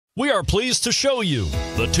We are pleased to show you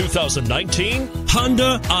the 2019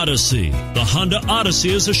 Honda Odyssey. The Honda Odyssey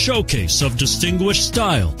is a showcase of distinguished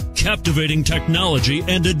style, captivating technology,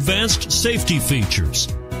 and advanced safety features.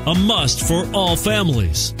 A must for all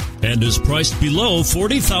families, and is priced below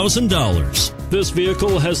 $40,000. This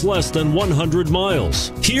vehicle has less than 100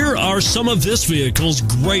 miles. Here are some of this vehicle's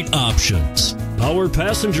great options: power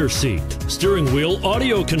passenger seat, steering wheel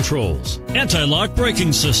audio controls, anti-lock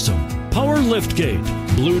braking system, power liftgate,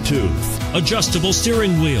 Bluetooth, adjustable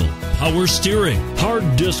steering wheel, power steering, hard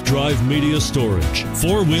disk drive media storage,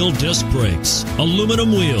 four-wheel disc brakes,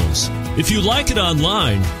 aluminum wheels. If you like it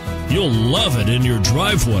online, you'll love it in your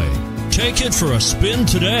driveway. Take it for a spin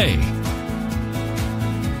today.